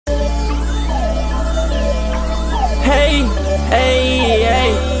Hey, hey,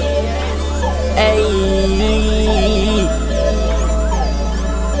 hey, hey,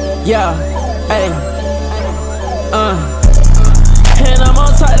 yeah, hey, and I'm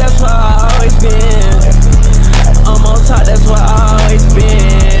on top, that's where I always been. I'm on top, that's where I always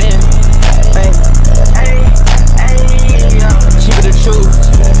been. Hey, keep it the truth.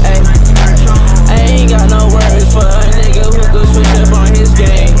 Hey, I ain't got no words for a nigga who could switch up on his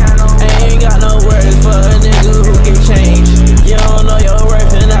game. I ain't got no words for a nigga who can change. You don't know your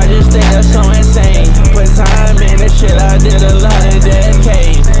worth and I just think that's so insane. Put time in the shit, I did a lot of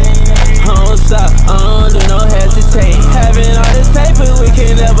decades. I don't stop, I don't do no hesitate. Having all this paper, we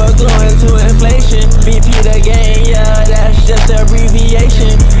can never go into inflation. BP the game, yeah, that's just an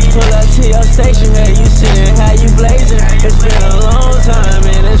abbreviation. Pull up to your station, hey, you sitting, how you blazing? It's been a long time,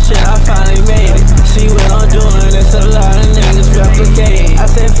 and this shit, I finally made it. See what I'm doing, it's a lot of niggas replicating. I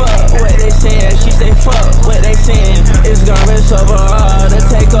say fuck what they saying, she say fuck what they saying. It's garments overall to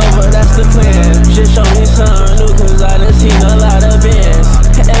take over, that's the plan. Just show me something new, cause I done seen a lot of bands.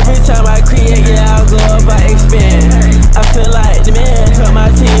 Every time I create, yeah, I'll go up, I expand. I feel like the man, put my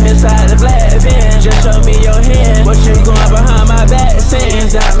team inside the black van. Just show me your hand, what you going behind my back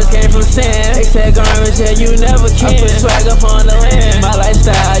saying? Diamonds came from sand, they said garments, yeah, you never can. I put swag up on the land, my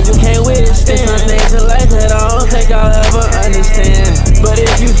lifestyle, you can't withstand. Some things in life that I don't think I'll ever understand. But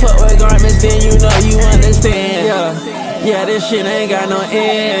if you fuck with garments, then you know you understand. Yeah, this shit ain't got no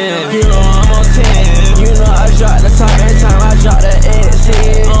end. You know I'm on 10. You know I drop the top every time I drop the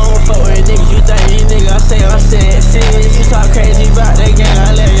exit. I don't fuck with niggas, you think you nigga, I say I'm sexy. You talk crazy about the game,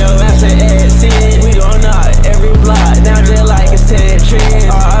 I